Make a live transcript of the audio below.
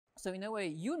So in a way,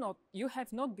 you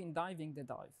have not been diving the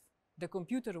dive. The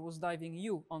computer was diving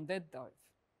you on that dive.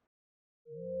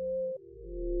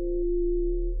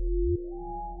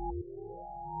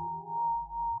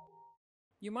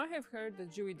 You might have heard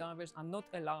that GUE divers are not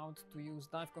allowed to use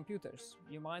dive computers.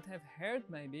 You might have heard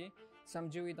maybe some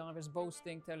GUE divers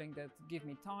boasting, telling that give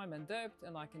me time and depth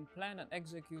and I can plan and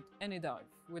execute any dive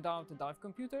without a dive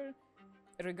computer,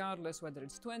 regardless whether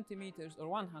it's 20 meters or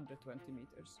 120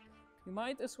 meters. You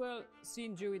might as well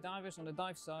seen GUE divers on the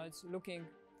dive sites looking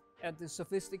at the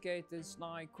sophisticated,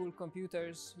 cool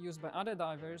computers used by other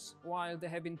divers, while they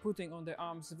have been putting on their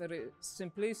arms very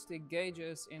simplistic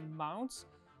gauges in mounts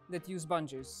that use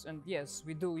bungees. And yes,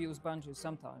 we do use bungees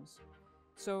sometimes.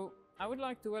 So I would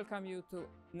like to welcome you to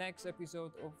next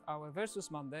episode of our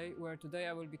Versus Monday, where today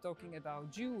I will be talking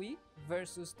about GUE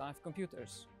versus dive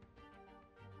computers.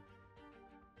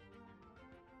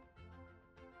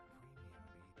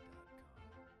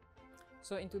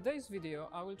 So in today's video,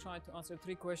 I will try to answer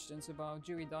 3 questions about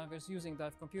GUE divers using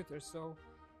dive computers. So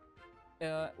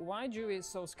why GUE is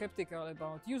so skeptical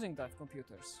about using dive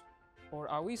computers? Or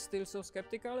are we still so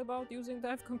skeptical about using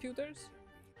dive computers?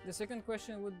 The second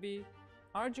question would be,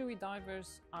 are GUE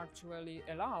divers actually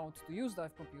allowed to use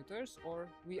dive computers, or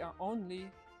we are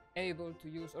only able to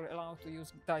use or allowed to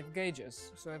use dive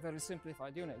gauges, so a very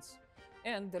simplified units?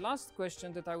 And the last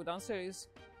question that I would answer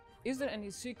is there any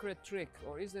secret trick,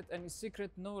 or is there any secret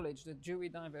knowledge that GUE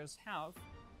divers have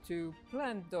to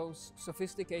plan those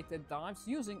sophisticated dives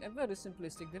using a very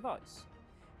simplistic device?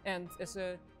 And as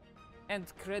a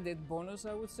end credit bonus,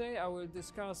 I would say, I will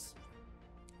discuss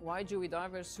why GUE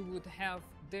divers would have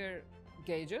their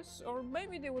gauges, or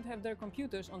maybe they would have their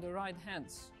computers on the right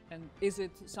hands. And is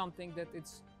it something that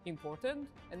is important,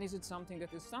 and is it something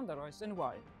that is standardized, and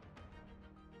why?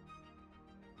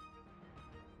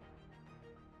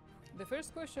 The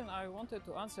first question I wanted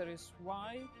to answer is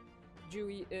why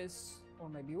GUE is, or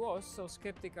maybe was, so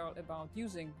skeptical about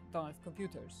using dive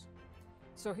computers.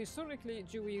 So historically,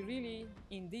 GUE really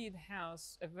indeed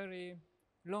has a very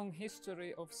long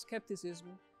history of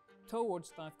skepticism towards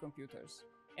dive computers.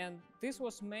 And this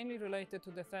was mainly related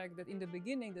to the fact that in the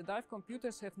beginning, the dive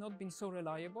computers have not been so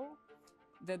reliable,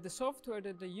 that the software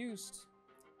that they used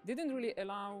didn't really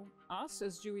allow us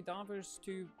as GUE divers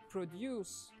to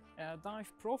produce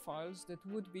dive profiles that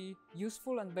would be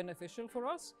useful and beneficial for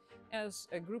us as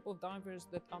a group of divers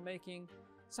that are making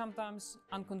sometimes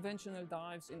unconventional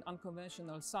dives in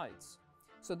unconventional sites.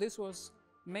 So this was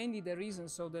mainly the reason,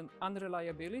 so the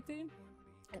unreliability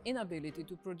and inability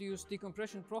to produce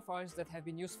decompression profiles that have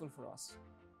been useful for us.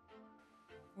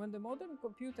 When the modern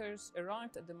computers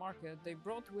arrived at the market, they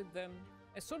brought with them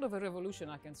a sort of a revolution,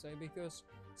 I can say, because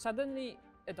suddenly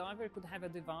a diver could have a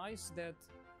device that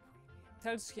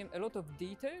tells him a lot of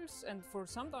details, and for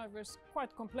some divers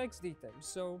quite complex details.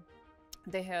 So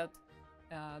they had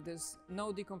this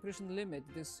no decompression limit,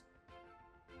 this,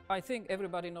 I think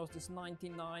everybody knows, this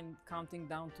 99 counting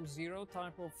down to 0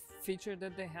 type of feature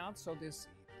that they had. So this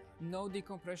no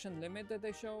decompression limit that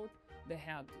they showed, they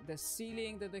had the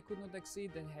ceiling that they could not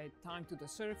exceed, they had time to the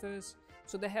surface.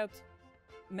 So they had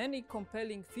many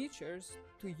compelling features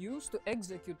to use to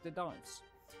execute the dives.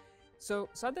 So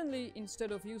suddenly,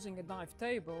 instead of using a dive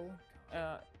table,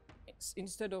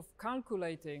 instead of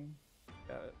calculating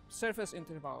surface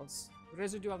intervals,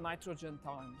 residual nitrogen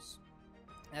times,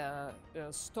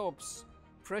 stops,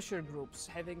 pressure groups,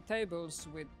 having tables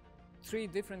with 3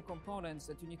 different components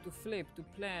that you need to flip to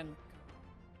plan,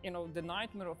 the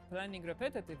nightmare of planning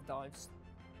repetitive dives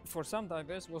for some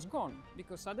divers was gone,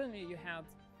 because suddenly you had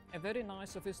a very nice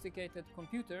sophisticated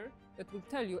computer that will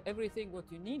tell you everything what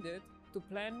you needed to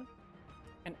plan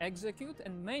and execute,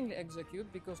 and mainly execute,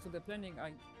 because to the planning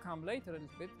I come later a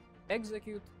little bit,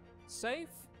 execute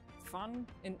safe, fun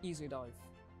and easy dive.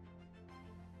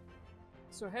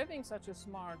 So having such a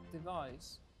smart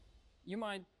device, you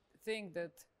might think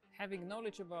that having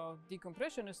knowledge about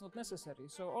decompression is not necessary.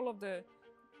 So all of the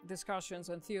discussions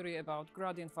and theory about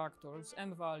gradient factors,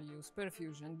 M values,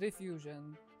 perfusion,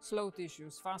 diffusion, slow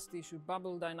tissues, fast tissue,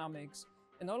 bubble dynamics,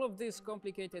 and all of these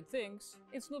complicated things,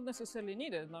 it's not necessarily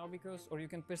needed now, because, or you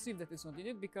can perceive that it's not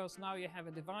needed, because now you have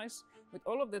a device with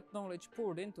all of that knowledge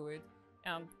poured into it,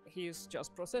 and he's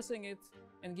just processing it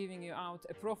and giving you out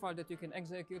a profile that you can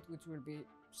execute, which will be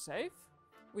safe,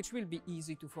 which will be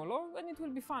easy to follow, and it will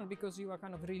be fun because you are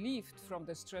kind of relieved from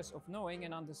the stress of knowing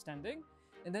and understanding,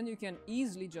 and then you can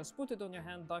easily just put it on your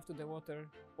hand, dive to the water,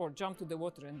 or jump to the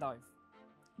water and dive.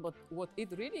 But what it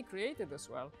really created as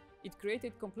well, it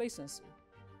created complacency.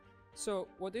 So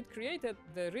what it created,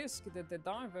 the risk that the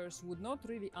divers would not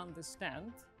really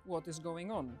understand what is going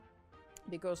on.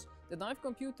 because the dive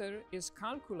computer is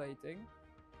calculating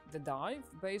the dive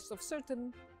based on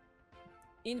certain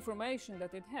information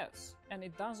that it has, and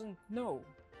it doesn't know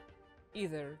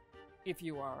either if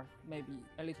you are maybe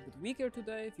a little bit weaker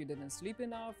today, if you didn't sleep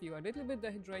enough, you are a little bit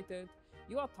dehydrated,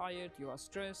 you are tired, you are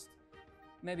stressed,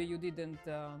 maybe you did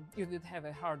have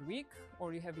a hard week,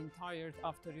 or you have been tired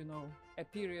after, you know, a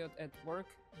period at work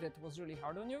that was really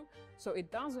hard on you. So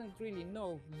it doesn't really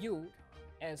know you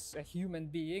as a human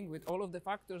being with all of the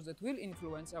factors that will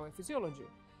influence our physiology.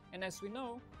 And as we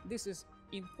know, this is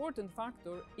important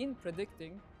factor in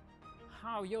predicting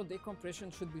how your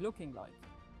decompression should be looking like.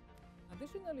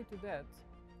 Additionally to that,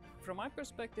 from my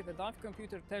perspective, a dive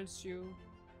computer tells you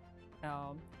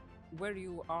where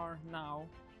you are now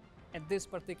at this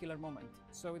particular moment.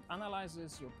 So it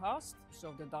analyzes your past,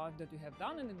 so the dive that you have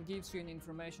done, and it gives you an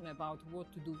information about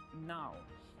what to do now.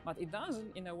 But it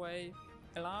doesn't, in a way,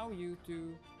 allow you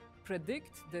to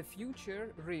predict the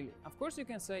future really. Of course, you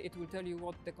can say it will tell you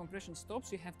what the compression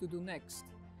stops you have to do next.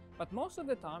 But most of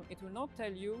the time, it will not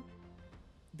tell you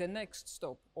the next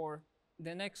stop or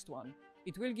the next one.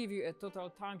 It will give you a total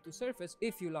time to surface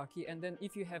if you're lucky, and then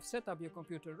if you have set up your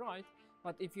computer right.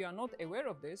 But if you are not aware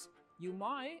of this, you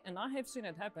might, and I have seen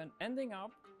it happen, ending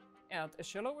up at a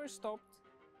shallower stop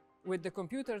with the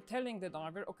computer telling the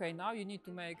diver, okay, now you need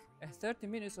to make 30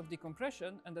 minutes of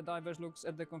decompression, and the diver looks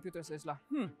at the computer and says like,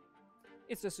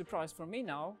 it's a surprise for me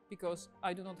now, because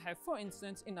I do not have, for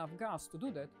instance, enough gas to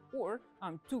do that, or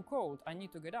I'm too cold, I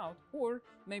need to get out, or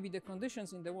maybe the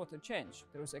conditions in the water change.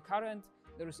 There is a current,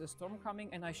 there is a storm coming,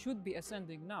 and I should be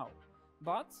ascending now.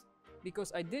 But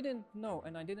because I didn't know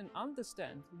and I didn't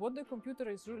understand what the computer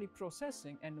is really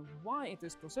processing and why it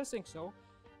is processing so,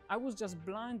 I was just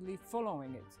blindly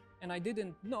following it. And I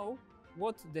didn't know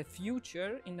what the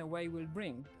future in a way will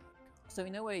bring. So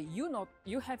in a way,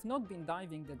 you have not been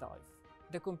diving the dive.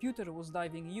 The computer was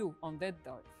diving you on that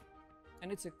dive.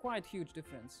 And it's a quite huge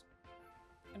difference.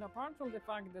 And apart from the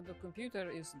fact that the computer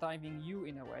is diving you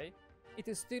in a way, it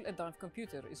is still a dive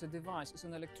computer. It's a device, it's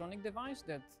an electronic device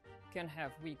that can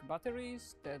have weak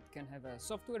batteries, that can have a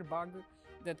software bug,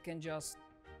 that can just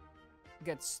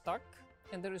get stuck,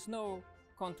 and there is no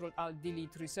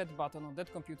Ctrl-Alt-Delete-Reset button on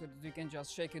that computer that you can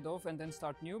just shake it off and then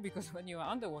start new, because when you are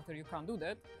underwater you can't do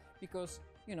that, because,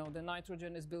 you know, the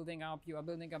nitrogen is building up, you are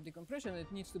building up decompression, it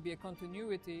needs to be a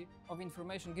continuity of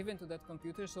information given to that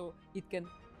computer so it can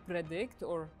predict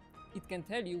or it can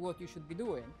tell you what you should be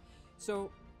doing.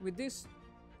 So with this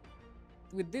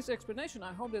explanation,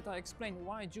 I hope that I explained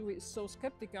why GUE is so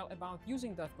skeptical about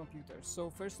using dive computers. So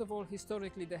first of all,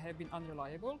 historically they have been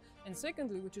unreliable, and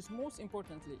secondly, which is most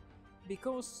importantly,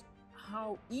 because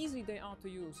how easy they are to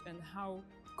use and how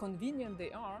convenient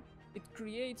they are, it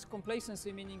creates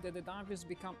complacency, meaning that the divers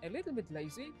become a little bit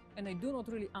lazy and they do not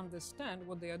really understand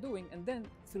what they are doing, and then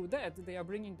through that they are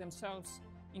bringing themselves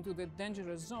into the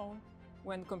dangerous zone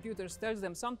when computers tells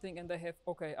them something and they have,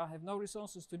 okay, I have no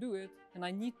resources to do it and I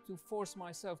need to force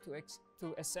myself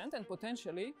to ascend and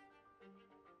potentially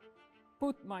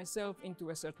put myself into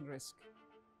a certain risk.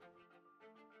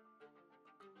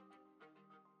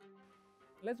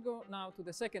 Let's go now to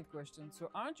the second question.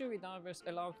 So are GUE divers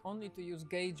allowed only to use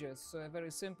gauges, so a very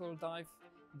simple dive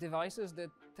devices that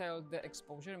tell the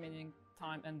exposure, meaning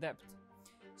time and depth?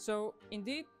 So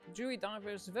indeed, GUE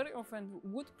divers very often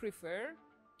would prefer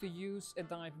to use a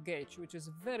dive gauge, which is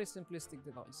a very simplistic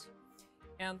device.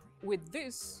 And with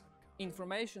this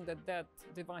information that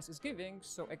device is giving,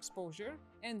 so exposure,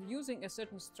 and using a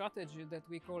certain strategy that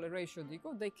we call a ratio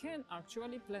decode, they can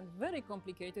actually plan very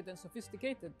complicated and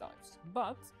sophisticated dives.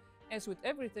 But as with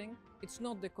everything, it's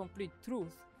not the complete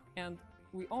truth, and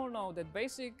we all know that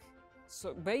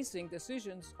basing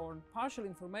decisions on partial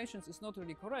information is not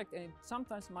really correct, and it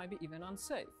sometimes might be even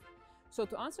unsafe. So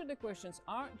to answer the questions,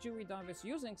 are GUE divers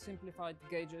using simplified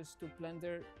gauges to plan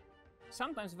their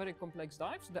sometimes very complex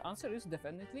dives? The answer is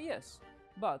definitely yes.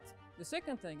 But the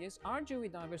second thing is, are GUE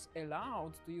divers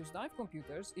allowed to use dive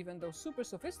computers, even though super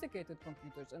sophisticated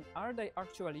computers, and are they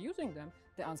actually using them?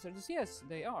 The answer is yes,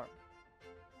 they are.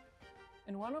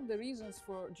 And one of the reasons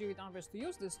for GUE divers to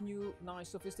use these new, nice,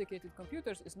 sophisticated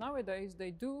computers is nowadays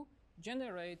they do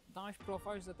generate dive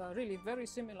profiles that are really very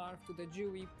similar to the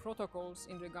GUE protocols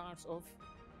in regards of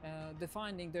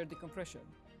defining their decompression.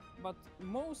 But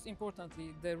most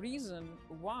importantly, the reason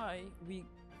why we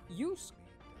use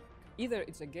either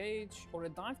it's a gauge or a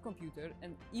dive computer,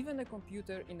 and even a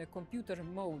computer in a computer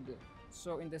mode,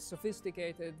 so in the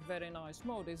sophisticated, very nice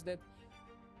mode, is that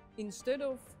instead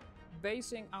of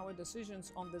basing our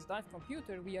decisions on this dive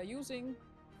computer, we are using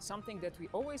something that we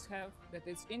always have, that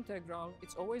is integral,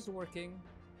 it's always working,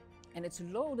 and it's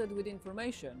loaded with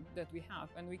information that we have,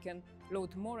 and we can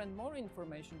load more and more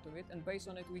information to it, and based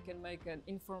on it we can make an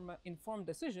informed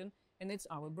decision, and it's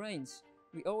our brains.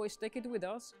 We always take it with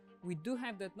us. We do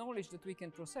have that knowledge that we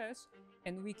can process,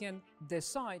 and we can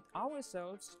decide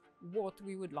ourselves what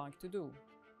we would like to do.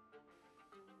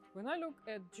 When I look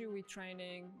at GUE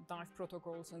training, dive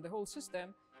protocols, and the whole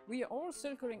system, we are all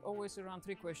circling always around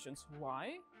three questions: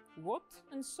 why, what,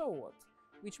 and so what?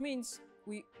 Which means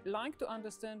we like to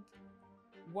understand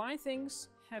why things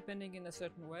happening in a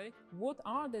certain way, what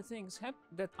are the things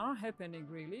that are happening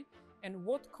really, and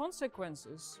what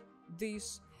consequences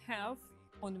these have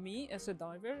on me as a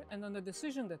diver and on the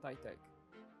decision that I take.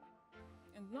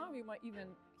 And now you might even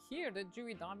hear that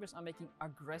GUE divers are making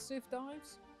aggressive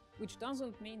dives, which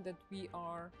doesn't mean that we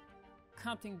are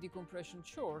cutting decompression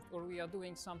short or we are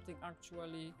doing something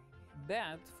actually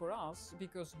bad for us,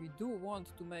 because we do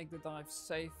want to make the dive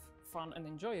safe, fun and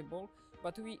enjoyable,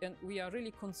 but we are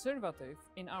really conservative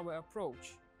in our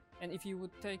approach. And if you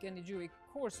would take any GUE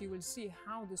course, you will see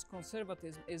how this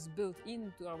conservatism is built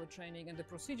into our training and the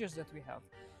procedures that we have.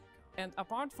 And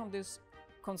apart from this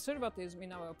conservatism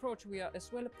in our approach, we are as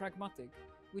well pragmatic,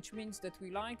 which means that we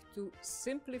like to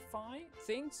simplify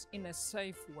things in a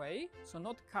safe way, so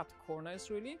not cut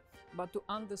corners really, but to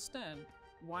understand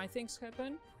why things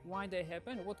happen, why they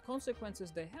happen, what consequences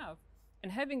they have.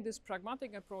 And having this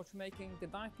pragmatic approach, making the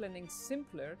dive planning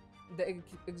simpler, the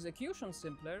execution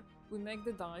simpler, we make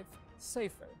the dive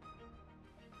safer.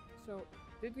 So,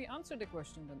 did we answer the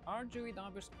question then? Are GUE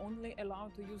divers only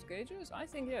allowed to use gauges? I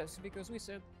think yes, because we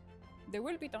said there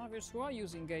will be divers who are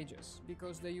using gauges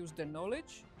because they use the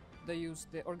knowledge, they use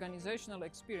the organizational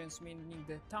experience, meaning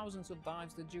the thousands of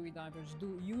dives that GUE divers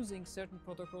do using certain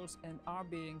protocols and are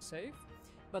being safe.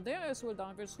 But there are as well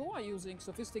divers who are using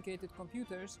sophisticated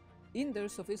computers in their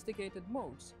sophisticated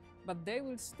modes, but they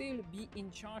will still be in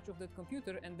charge of that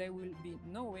computer, and they will be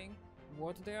knowing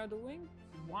what they are doing,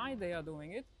 why they are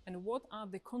doing it, and what are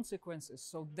the consequences.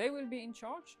 So they will be in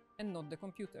charge and not the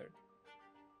computer.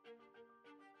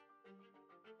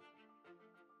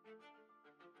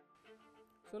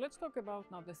 So let's talk about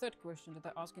now the third question that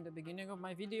I asked in the beginning of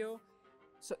my video.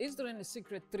 So is there any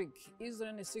secret trick? Is there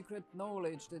any secret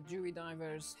knowledge that GUE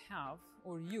divers have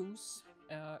or use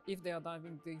if they are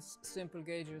diving these simple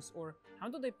gauges, or how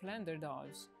do they plan their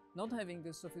dives, not having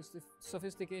these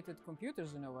sophisticated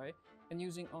computers in a way, and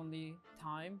using only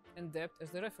time and depth as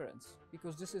the reference?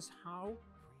 Because this is how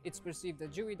it's perceived. The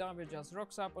GUE diver just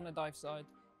rocks up on a dive site,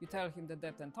 you tell him the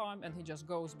depth and time, and he just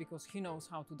goes because he knows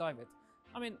how to dive it.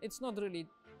 I mean, it's not really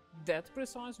that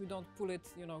precise. We don't pull it,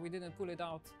 we didn't pull it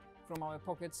out from our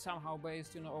pockets somehow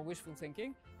based, on wishful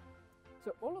thinking.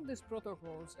 So all of these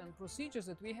protocols and procedures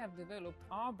that we have developed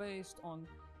are based on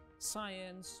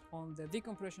science, on the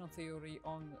decompression theory,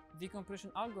 on decompression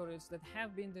algorithms that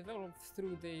have been developed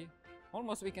through the,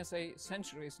 almost we can say,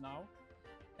 centuries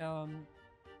now.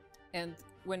 And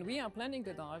when we are planning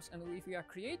the dives and if we are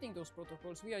creating those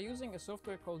protocols, we are using a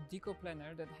software called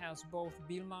DecoPlanner that has both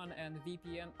Billman and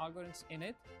VPN algorithms in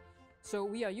it. So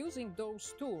we are using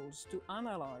those tools to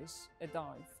analyze a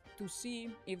dive, to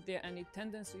see if there are any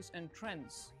tendencies and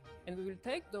trends. And we will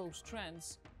take those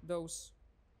trends, those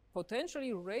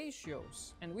potentially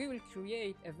ratios, and we will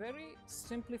create a very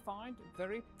simplified,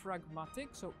 very pragmatic,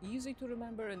 so easy to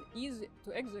remember and easy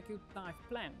to execute dive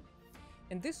plan.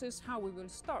 And this is how we will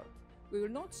start. We will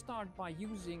not start by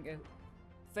using a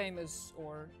famous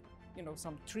or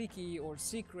some tricky or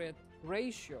secret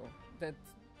ratio that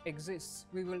exists.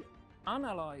 We will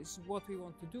analyze what we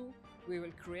want to do, we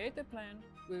will create a plan,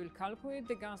 we will calculate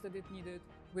the gas that it needed,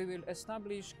 we will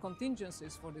establish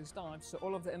contingencies for this dive, so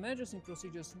all of the emergency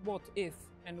procedures, what if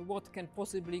and what can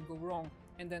possibly go wrong,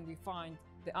 and then we find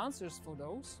the answers for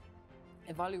those,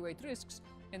 evaluate risks,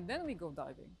 and then we go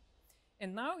diving.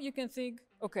 And now you can think,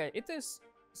 okay, it is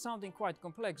sounding quite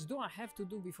complex. Do I have to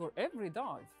do before every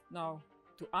dive now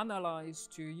to analyze,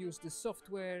 to use the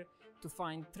software, to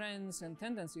find trends and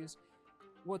tendencies?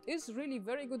 What is really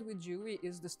very good with GUE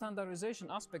is the standardization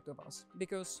aspect of us,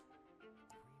 because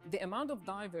the amount of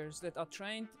divers that are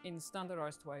trained in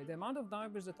standardized way, the amount of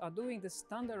divers that are doing the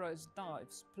standardized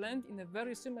dives planned in a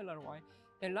very similar way,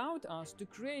 allowed us to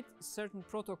create certain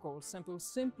protocols,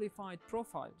 simplified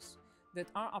profiles that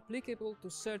are applicable to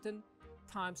certain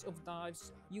types of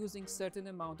dives using certain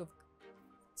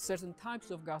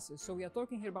types of gases. So we are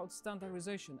talking here about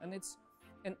standardization, and it's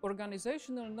an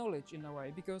organizational knowledge in a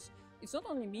way, because it's not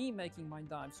only me making my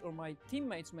dives or my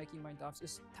teammates making my dives,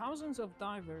 it's thousands of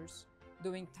divers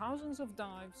doing thousands of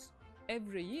dives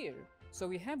every year. So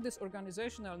we have this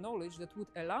organizational knowledge that would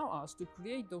allow us to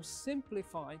create those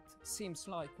simplified, seems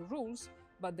like, rules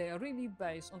but they are really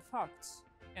based on facts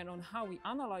and on how we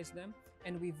analyze them,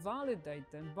 and we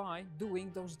validate them by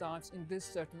doing those dives in this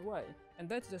certain way. And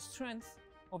that's the strength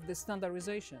of the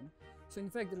standardization. So in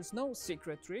fact, there is no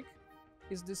secret trick.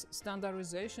 It's this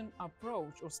standardization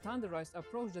approach or standardized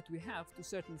approach that we have to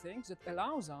certain things that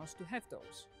allows us to have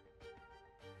those.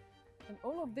 And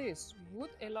all of this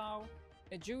would allow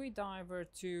a GUE diver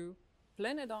to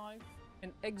plan a dive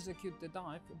and execute the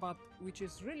dive, but which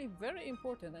is really very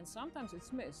important and sometimes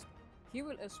it's missed. He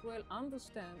will as well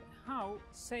understand how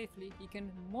safely he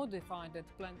can modify that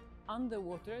plan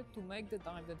underwater to make the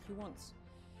dive that he wants.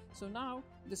 So now,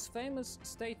 this famous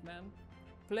statement,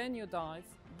 plan your dive,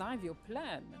 dive your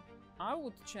plan, I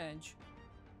would change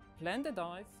plan the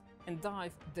dive and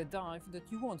dive the dive that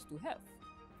you want to have.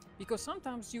 Because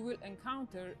sometimes you will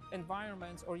encounter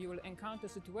environments or you will encounter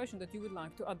situations that you would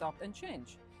like to adapt and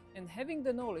change. And having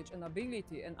the knowledge and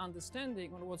ability and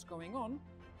understanding on what's going on,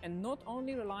 and not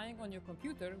only relying on your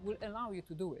computer, will allow you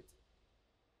to do it.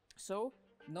 So,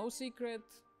 no secret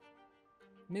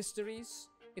mysteries.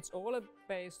 It's all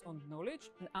based on knowledge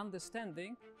and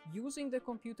understanding, using the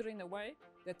computer in a way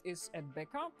that is a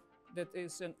backup, that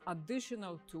is an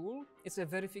additional tool. It's a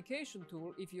verification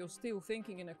tool if you're still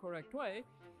thinking in a correct way.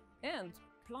 And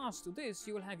plus to this,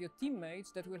 you will have your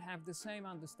teammates that will have the same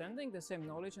understanding, the same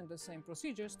knowledge and the same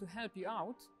procedures to help you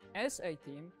out as a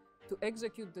team to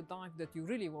execute the dive that you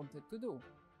really wanted to do.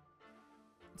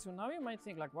 So now you might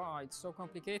think like, wow, it's so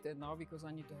complicated now because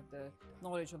I need to have the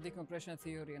knowledge of decompression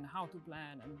theory and how to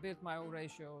plan and build my own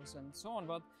ratios and so on.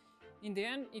 But in the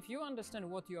end, if you understand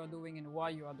what you are doing and why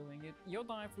you are doing it, your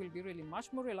dive will be really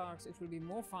much more relaxed, it will be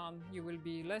more fun, you will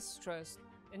be less stressed,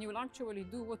 and you will actually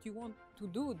do what you want to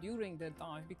do during the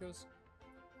dive because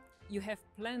you have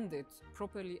planned it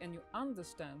properly and you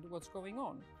understand what's going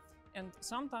on. And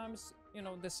sometimes, you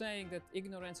know, the saying that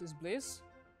ignorance is bliss,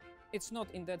 it's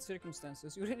not in that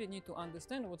circumstances. You really need to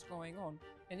understand what's going on.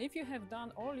 And if you have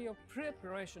done all your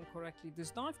preparation correctly,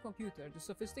 this dive computer, the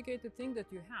sophisticated thing that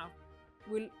you have,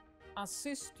 will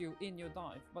assist you in your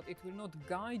dive, but it will not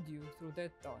guide you through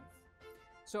that dive.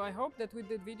 So I hope that with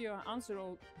that video I answer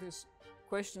all these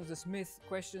questions, these myth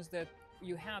questions that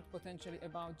you had potentially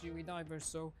about GUE divers.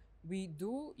 So we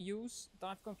do use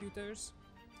dive computers.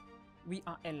 We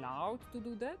are allowed to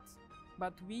do that,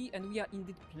 but we are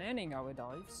indeed planning our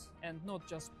dives and not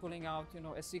just pulling out, you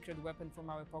know, a secret weapon from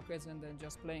our pockets and then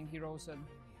just playing heroes and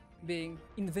being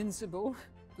invincible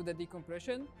to the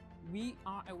decompression. We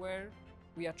are aware,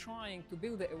 we are trying to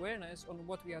build the awareness on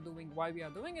what we are doing, why we are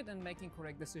doing it, and making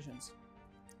correct decisions.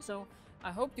 So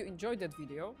I hope you enjoyed that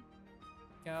video.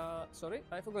 Sorry,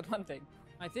 I forgot one thing.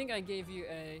 I think I gave you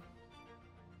a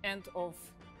end of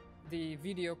the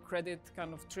video credit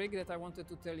kind of trick that I wanted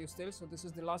to tell you still. So this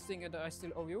is the last thing that I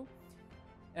still owe you.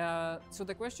 So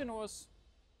the question was,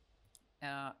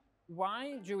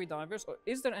 why GUE divers, or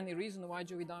is there any reason why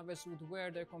GUE divers would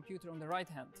wear their computer on the right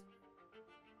hand?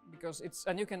 Because it's,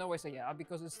 and you can always say, yeah,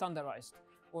 because it's standardized,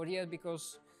 or yeah,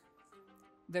 because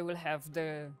they will have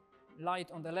the light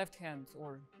on the left hand,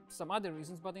 or some other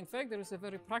reasons. But in fact, there is a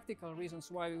very practical reasons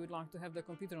why we would like to have the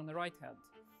computer on the right hand.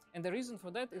 And the reason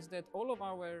for that is that all of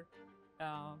our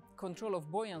control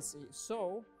of buoyancy,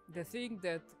 so the thing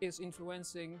that is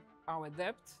influencing our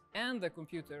depth and the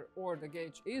computer or the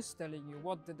gauge is telling you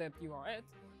what the depth you are at,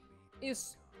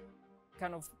 is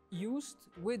kind of used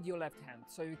with your left hand.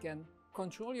 So you can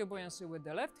control your buoyancy with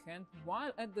the left hand,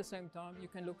 while at the same time you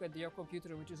can look at your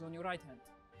computer which is on your right hand.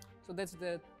 So that's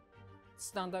the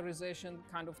standardization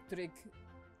kind of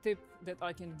tip that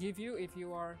I can give you if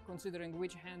you are considering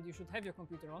which hand you should have your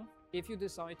computer on, if you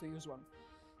decide to use one.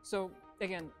 So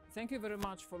again, thank you very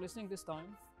much for listening this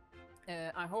time.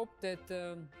 I hope that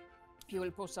you will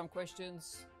post some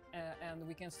questions and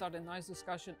we can start a nice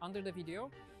discussion under the video.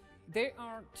 There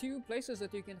are two places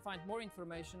that you can find more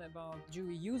information about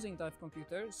GUE using dive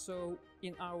computers. So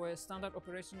in our standard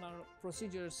operational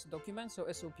procedures document, so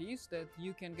SOPs, that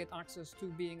you can get access to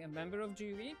being a member of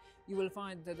GUE, you will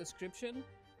find the description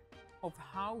of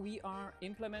how we are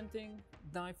implementing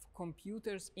dive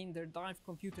computers in their dive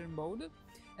computer mode.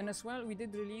 And as well, we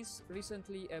did release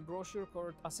recently a brochure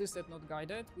called Assisted Not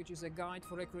Guided, which is a guide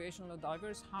for recreational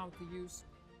divers, how to use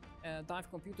dive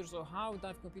computers, or how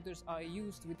dive computers are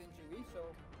used within GUE. So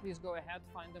please go ahead,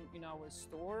 find them in our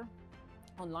store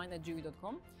online at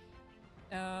GUE.com.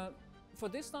 For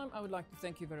this time, I would like to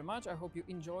thank you very much. I hope you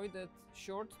enjoyed that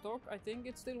short talk. I think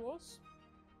it still was.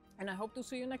 And I hope to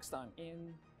see you next time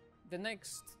in the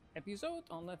next episode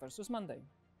on Versus Monday.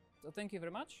 So thank you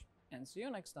very much and see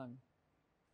you next time.